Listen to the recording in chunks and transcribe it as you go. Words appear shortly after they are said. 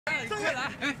快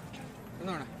来！哎，在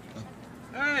那儿呢。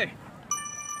哎。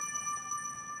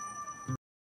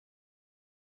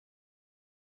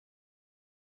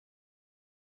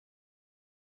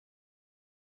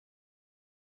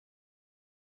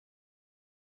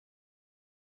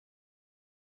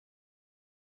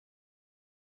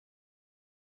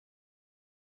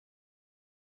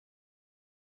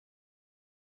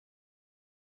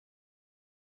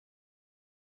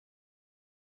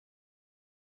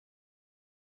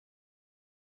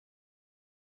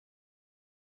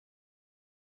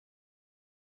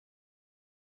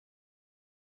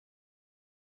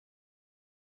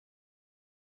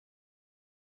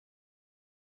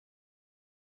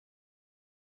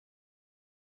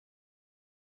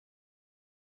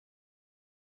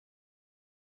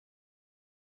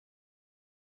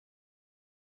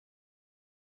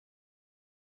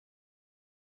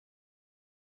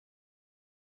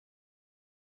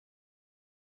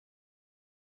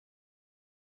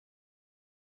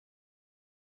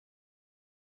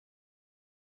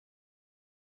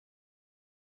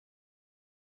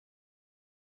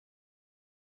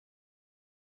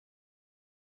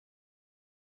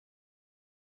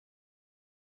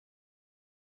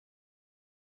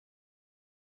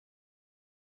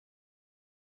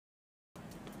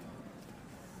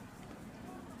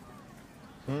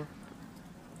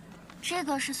 这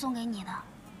个是送给你的。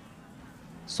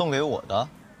送给我的？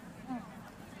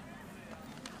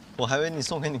我还以为你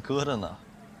送给你哥的呢。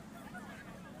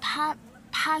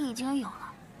他已经有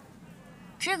了。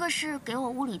这个是给我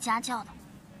物理家教的。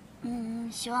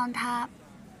希望他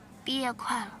毕业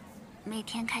快乐，每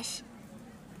天开心。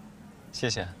谢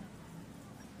谢，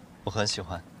我很喜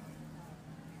欢。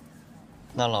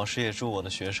那老师也祝我的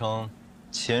学生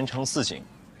前程似锦，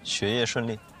学业顺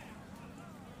利。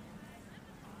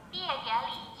 毕业典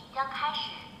礼即将开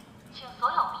始，请所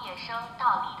有毕业生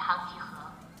到礼堂集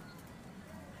合。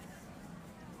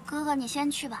哥哥，你先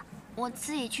去吧，我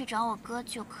自己去找我哥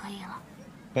就可以了。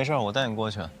没事，我带你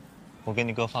过去。我给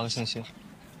你哥发个信息。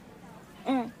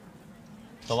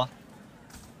走吧。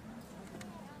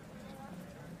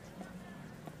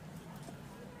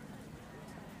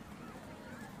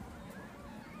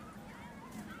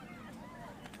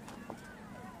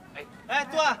哎，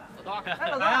段。 哎，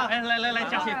老段，哎，来，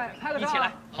嘉欣，一起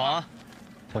来。好啊，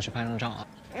我去拍张照啊。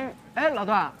哎，老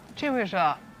段，这位是？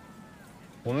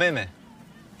我妹妹。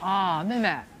啊，妹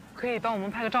妹，可以帮我们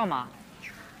拍个照吗？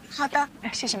好的。哎，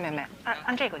谢谢妹妹，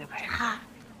按这个就可以。好。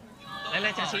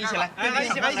来，嘉欣，一起来，来，一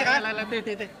起来，来，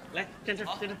对，来，站这。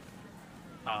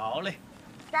好嘞。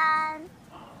3、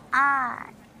2、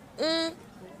1。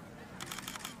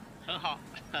很好。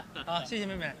好，谢谢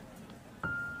妹妹。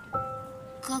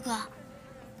哥哥。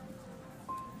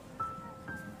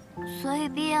 所以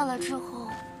毕业了之后，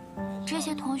这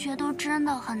些同学都真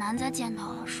的很难再见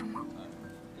到了，是吗？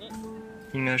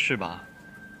应该是吧。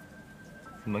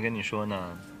怎么跟你说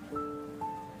呢？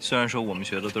虽然说我们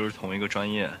学的都是同一个专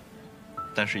业，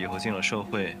但是以后进了社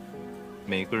会，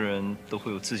每个人都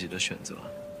会有自己的选择，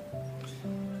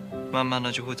慢慢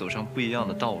的就会走上不一样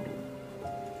的道路，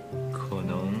可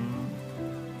能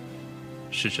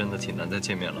是真的挺难再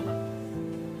见面了吧。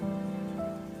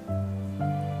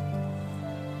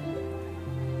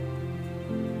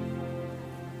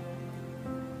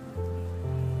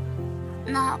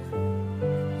 那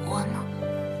我呢？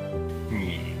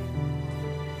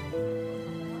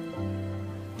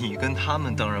你跟他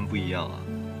们当然不一样啊。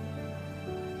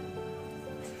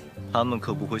他们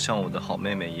可不会像我的好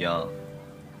妹妹一样，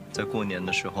在过年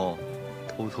的时候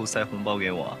偷偷塞红包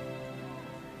给我。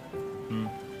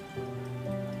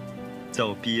在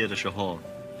我毕业的时候，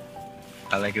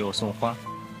还来给我送花。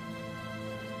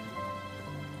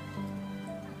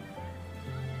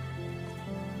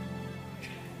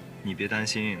 你别担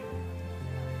心，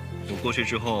我过去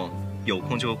之后有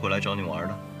空就会回来找你玩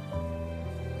的。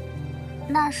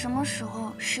那什么时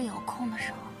候是有空的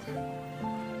时候？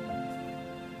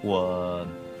我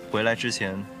回来之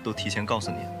前都提前告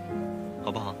诉你，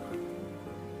好不好？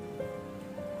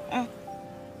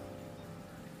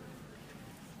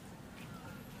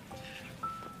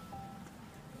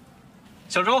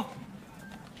小周，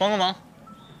帮个忙，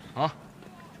好。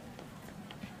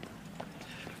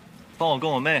 帮我跟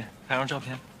我妹拍张照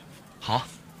片。好，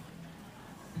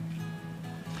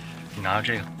你拿着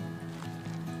这个，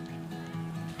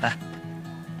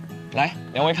来，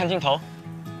两位看镜头。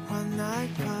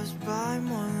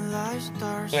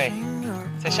对，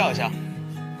再笑一下。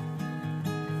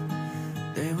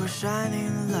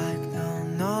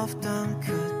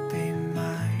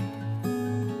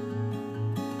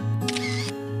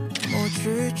抹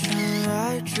去尘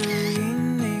埃，只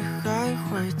因你还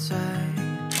会在。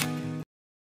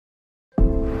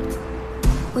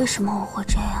为什么我会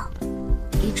这样，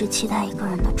一直期待一个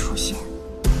人的出现？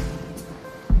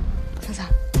桑桑，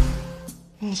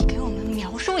你给我们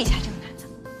描述一下这个男的。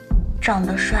长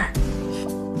得帅，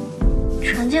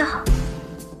成绩好，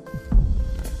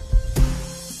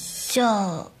就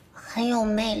很有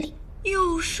魅力。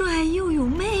又帅又有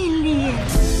魅力。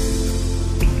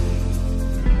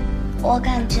我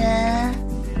感觉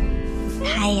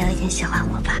他也有一点喜欢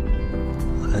我吧。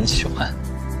很喜欢。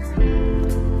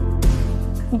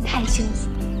你太幸福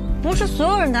了，不是所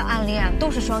有人的暗恋都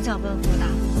是双向奔赴的。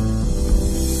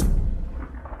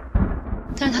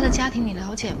但是他的家庭你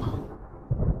了解吗？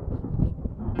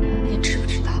你知不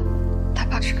知道，他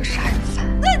爸是个杀人犯？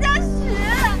段嘉许，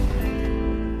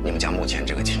你们家目前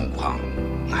这个情况，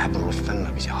还不如分了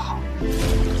比较好。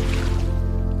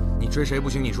你追谁不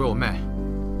行，你追我妹，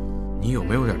你有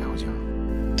没有点良心？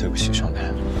对不起，兄弟。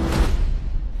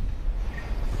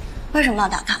为什么要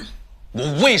打他？我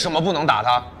为什么不能打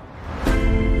他？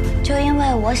就因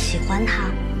为我喜欢他，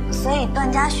所以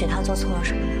段嘉许他做错了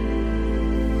什么呢？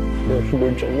我是不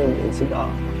是真的年纪大，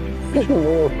什么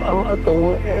我爸妈都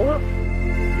没了？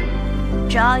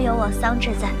只要有我桑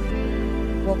稚在，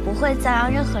我不会再让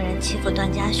任何人欺负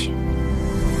段嘉许。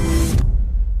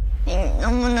你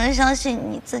能不能相信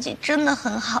你自己真的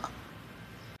很好？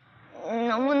你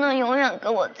能不能永远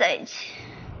跟我在一起？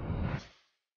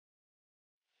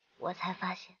我才发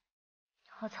现，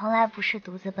我从来不是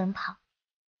独自奔跑，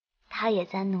他也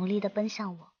在努力地奔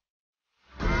向我。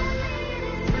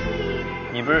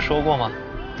你不是说过吗？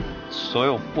所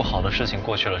有不好的事情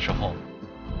过去了之后，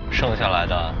剩下来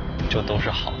的就都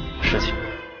是好的事情。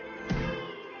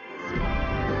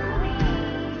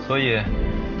所以，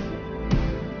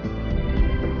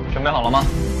准备好了吗？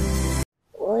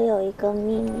我有一个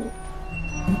秘密，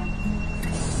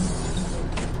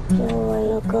就我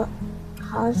有个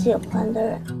好喜欢的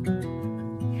人。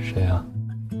谁呀？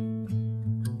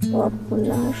我不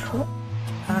能说。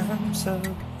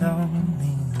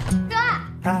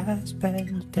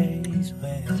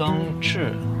桑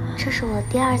稚，这是我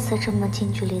第2次这么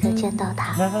近距离的见到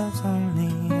他，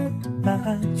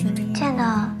见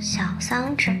到小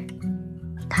桑稚，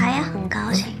他也很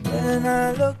高兴。怎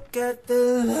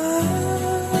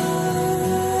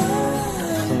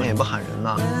么也不喊人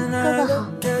呢？哥哥好。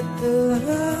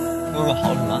哥哥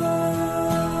好什么？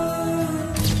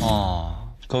哦，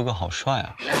哥哥好帅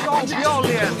啊！高不要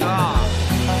脸的。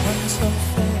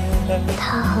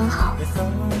他很好，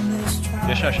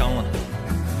别晒伤了，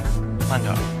慢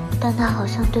点。但他好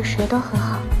像对谁都很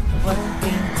好。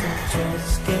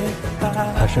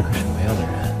他是个什么样的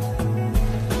人？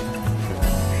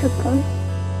是个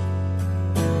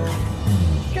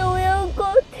中央空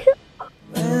调。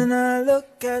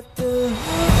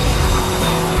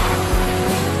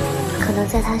可能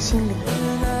在他心里，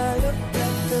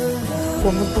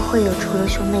我们不会有除了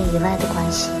兄妹以外的关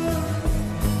系。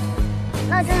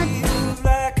那这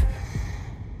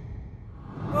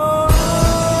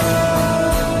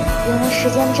原来时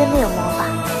间真的有魔法，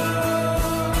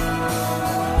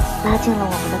拉近了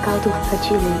我们的高度和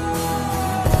距离。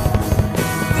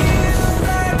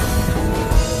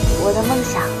我的梦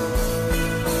想，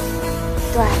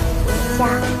段嘉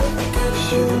许，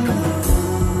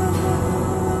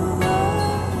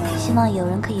希望有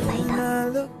人可以陪他，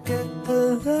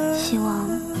希望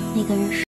那个人是